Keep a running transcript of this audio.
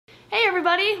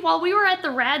everybody! While we were at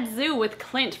the RAD Zoo with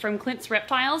Clint from Clint's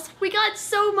Reptiles, we got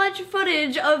so much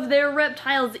footage of their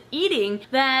reptiles eating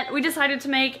that we decided to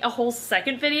make a whole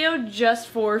second video just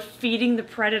for feeding the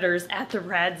predators at the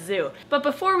RAD Zoo. But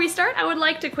before we start, I would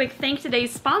like to quick thank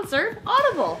today's sponsor,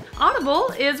 Audible.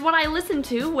 Audible is what I listen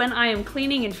to when I am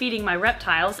cleaning and feeding my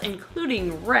reptiles,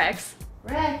 including Rex.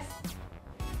 Rex,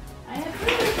 I have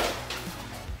food.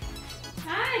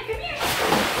 Hi, come here.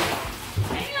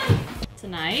 Hang on.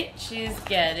 Tonight, she's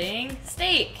getting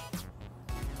steak.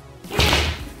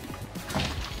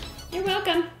 You're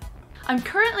welcome. I'm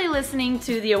currently listening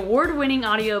to the award-winning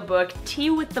audiobook Tea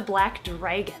with the Black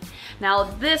Dragon. Now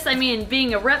this, I mean,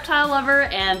 being a reptile lover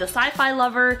and a sci-fi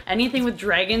lover, anything with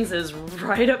dragons is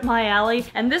right up my alley.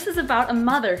 And this is about a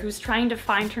mother who's trying to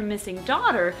find her missing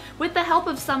daughter with the help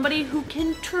of somebody who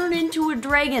can turn into a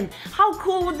dragon. How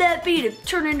cool would that be to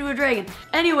turn into a dragon?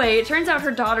 Anyway, it turns out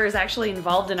her daughter is actually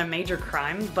involved in a major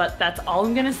crime, but that's all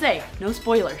I'm gonna say. No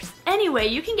spoilers. Anyway,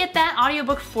 you can get that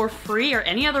audiobook for free or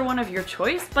any other one of your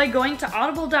choice by going to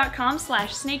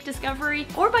audible.com/snake-discovery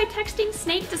or by texting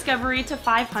Snake Discovery to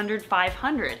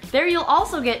 500-500. There you'll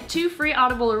also get 2 free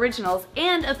Audible Originals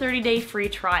and a 30-day free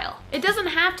trial. It doesn't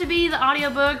have to be the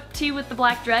audiobook Tea with the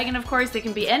Black Dragon, of course. It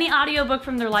can be any audiobook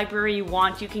from their library you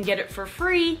want. You can get it for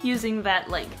free using that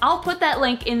link. I'll put that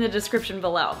link in the description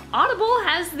below. Audible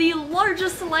has the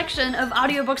largest selection of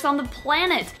audiobooks on the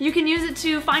planet. You can use it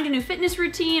to find a new fitness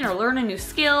routine or learn a new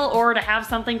skill or to have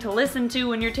something to listen to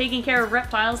when you're taking care of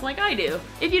reptiles like I do.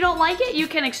 If you don't like it, you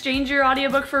can exchange your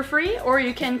audiobook for free or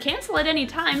you can cancel at any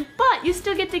time, but you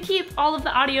still get to keep all of the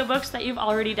audiobooks that you've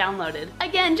already downloaded.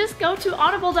 Again, just go to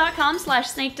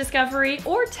audible.com/snake-discovery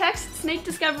or text Snake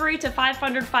Discovery to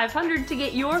 500-500 to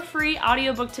get your free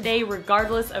audiobook today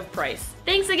regardless of price.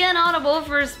 Thanks again, Audible,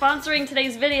 for sponsoring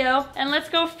today's video, and let's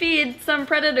go feed some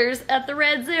predators at the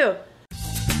RAD Zoo.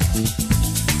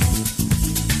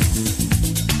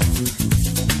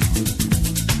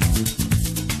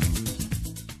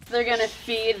 They're gonna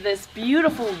feed this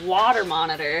beautiful water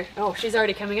monitor. Oh, she's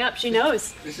already coming up. She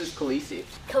knows. This is Khaleesi.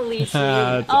 Khaleesi.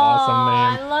 That's an awesome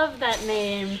name. I love that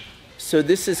name. So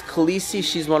this is Khaleesi.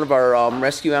 She's one of our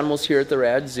rescue animals here at the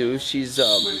RAD Zoo. She's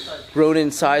grown in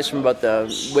size from about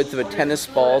the width of a tennis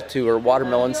ball to her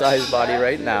watermelon-sized body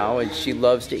right now, and she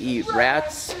loves to eat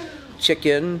rats,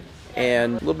 chicken,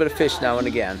 and a little bit of fish now and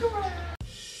again.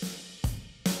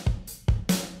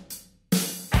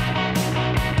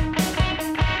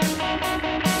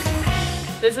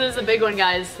 This is a big one,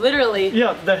 guys. Literally.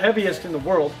 Yeah, the heaviest in the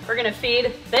world. They're gonna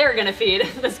feed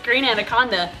this green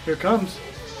anaconda. Here it comes.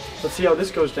 Let's see how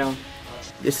this goes down.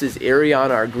 This is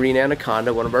Ariana, our green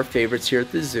anaconda, one of our favorites here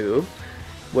at the zoo.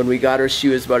 When we got her, she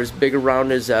was about as big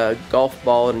around as a golf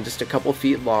ball and just a couple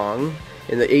feet long.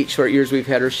 In the 8 short years we've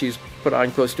had her, she's put on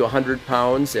close to 100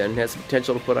 pounds and has the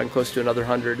potential to put on close to another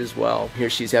 100 as well. Here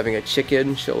she's having a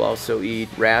chicken. She'll also eat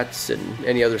rats and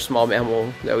any other small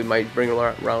mammal that we might bring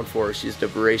around for her. She's a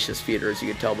voracious feeder, as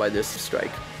you can tell by this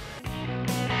strike.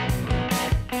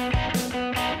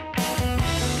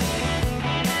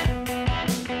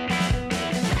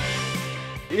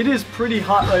 It is pretty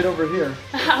hot right over here.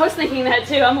 I was thinking that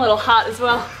too. I'm a little hot as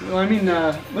well. Well, I mean,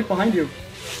 look behind you.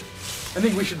 I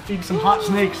think we should feed some hot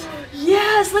snakes.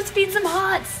 Yes, let's feed some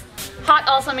hots. Hot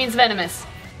also means venomous.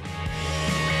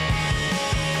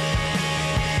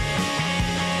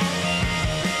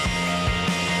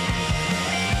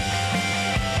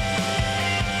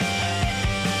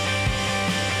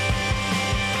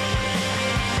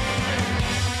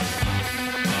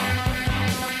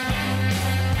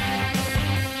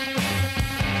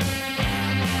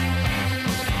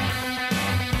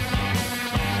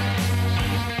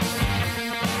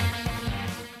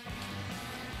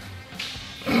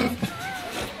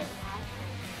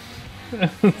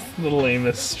 The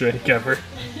lamest strike ever.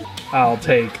 I'll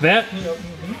take that.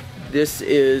 This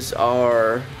is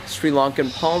our Sri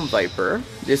Lankan palm viper.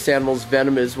 This animal's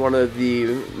venom is one of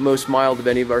the most mild of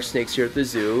any of our snakes here at the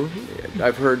zoo.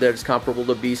 I've heard that it's comparable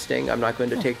to bee sting. I'm not going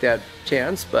to take that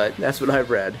chance, but that's what I've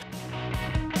read.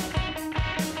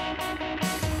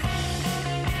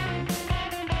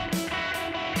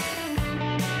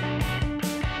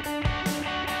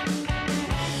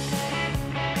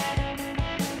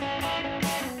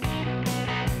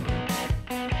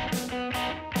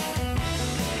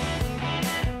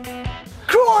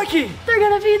 Crikey! They're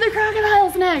gonna feed the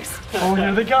crocodiles next. Oh,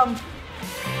 here they come.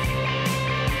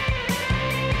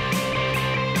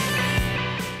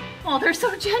 Oh, they're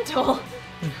so gentle.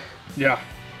 Yeah.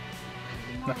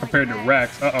 Not compared to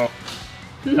Rex. Uh-oh.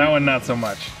 That one not so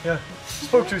much. Yeah,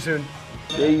 spoke too soon.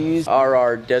 These are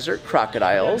our desert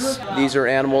crocodiles. These are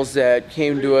animals that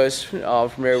came to us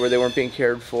from area where they weren't being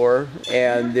cared for,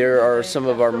 and there are some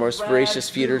of our most voracious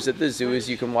feeders at the zoo, as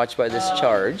you can watch by this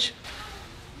charge.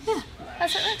 Yeah,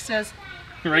 that's what Rex does.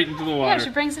 Right into the water. Yeah, she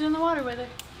brings it in the water with her.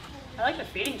 I like the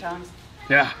feeding tongs.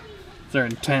 Yeah, they're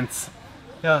intense.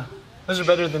 Yeah, those are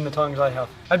better than the tongs I have.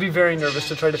 I'd be very nervous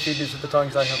to try to feed these with the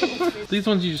tongs I have. These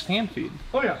ones you just hand feed.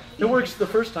 Oh yeah, it works the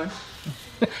first time.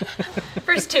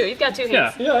 First two, you've got two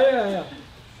hands. Yeah.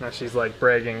 Now she's like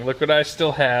bragging, look what I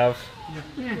still have.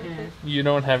 You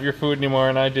don't have your food anymore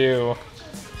and I do.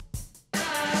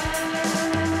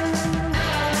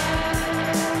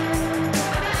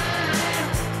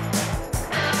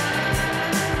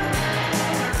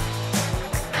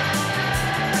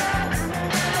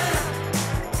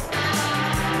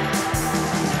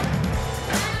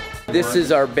 This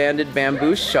is our banded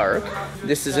bamboo shark.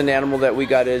 This is an animal that we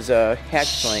got as a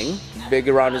hatchling, big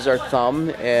around as our thumb,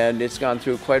 and it's gone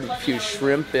through quite a few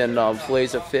shrimp and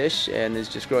fillets of fish and is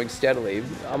just growing steadily,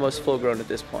 almost full grown at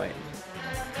this point.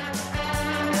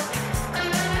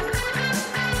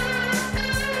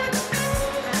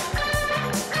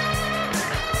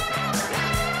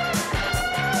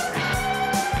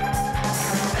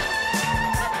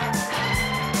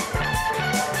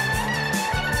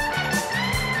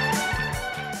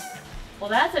 Well,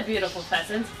 that's a beautiful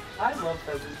pheasant. I love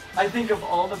pheasants. I think of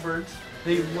all the birds,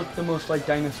 they look the most like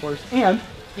dinosaurs. And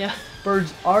Yeah.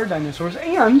 birds are dinosaurs.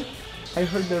 And I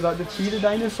heard they're about to feed a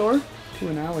dinosaur to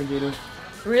an alligator.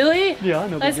 Really? Yeah,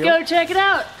 no big Let's deal. go check it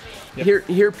out.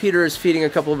 Here Peter is feeding a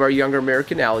couple of our younger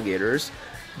American alligators.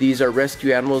 These are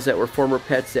rescue animals that were former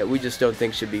pets that we just don't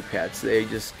think should be pets. They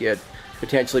just get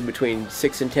potentially between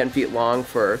 6 and 10 feet long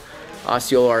for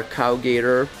Osceola, our cow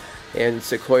gator, and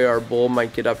Sequoia, our bull,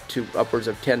 might get up to upwards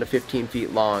of 10 to 15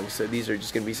 feet long. So these are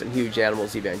just going to be some huge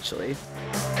animals eventually.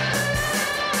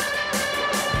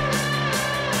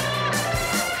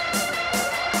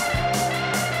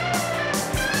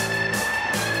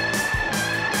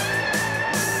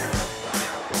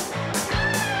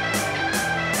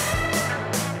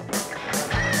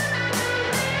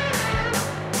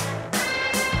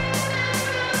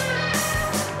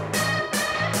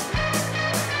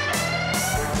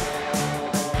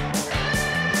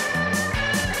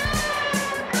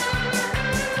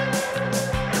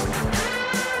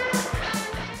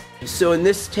 So in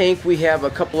this tank we have a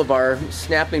couple of our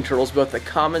snapping turtles, both the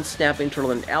common snapping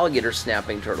turtle and alligator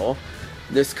snapping turtle.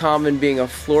 This common, being a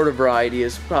Florida variety,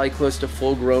 is probably close to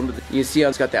full grown, but you can see how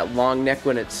it's got that long neck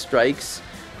when it strikes.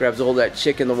 Grabs a hold of that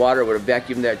chick in the water, would have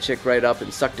vacuumed that chick right up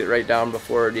and sucked it right down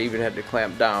before it even had to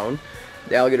clamp down.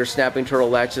 The alligator snapping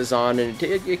turtle latches on, and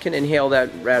it can inhale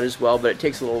that rat as well, but it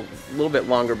takes a little bit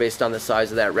longer based on the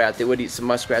size of that rat. They would eat some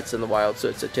muskrats in the wild, so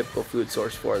it's a typical food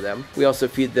source for them. We also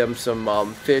feed them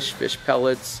some fish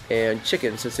pellets, and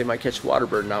chicken, since they might catch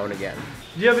waterbird now and again.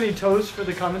 Do you have any toes for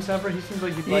the common snapper? He seems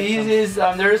like he'd like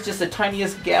some. There is just the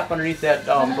tiniest gap underneath that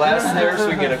glass there, so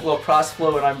we get a little cross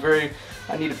flow, and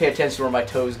I need to pay attention to where my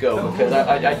toes go, because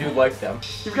I do like them.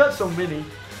 You've got so many.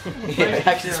 Yeah,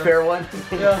 I can spare one.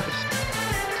 Yeah.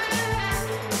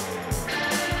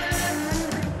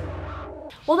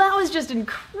 Well, that was just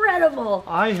incredible.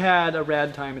 I had a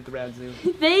rad time at the RAD Zoo.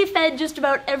 They fed just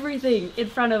about everything in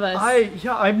front of us.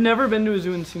 I've never been to a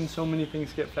zoo and seen so many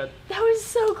things get fed. That was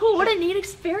so cool. What a neat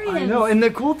experience. I know, and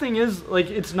the cool thing is, like,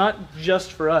 it's not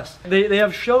just for us. They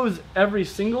have shows every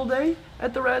single day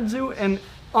at the RAD Zoo and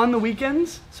on the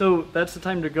weekends, so that's the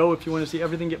time to go if you want to see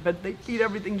everything get fed. They feed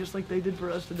everything just like they did for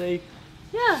us today.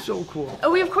 Yeah. So cool.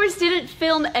 We of course didn't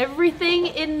film everything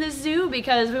in the zoo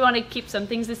because we want to keep some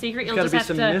things a secret. You'll There's just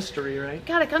gotta be have some to mystery, right?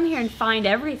 gotta come here and find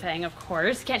everything, of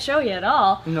course. Can't show you at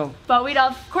all. No. But we'd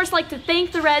of course like to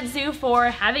thank the RAD Zoo for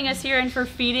having us here and for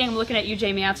feeding. I'm looking at you,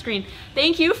 Jamie, off screen.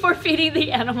 Thank you for feeding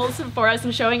the animals for us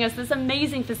and showing us this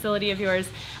amazing facility of yours.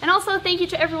 And also thank you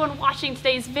to everyone watching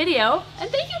today's video. And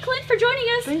thank you, Clint, for joining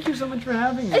us. Thank you so much for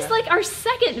having me. It's like our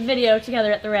second video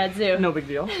together at the RAD Zoo. No big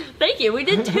deal. Thank you. We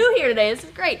did 2 here today. This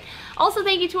is great. Also,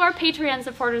 thank you to our Patreon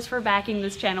supporters for backing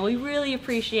this channel. We really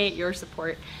appreciate your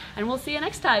support. And we'll see you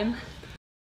next time.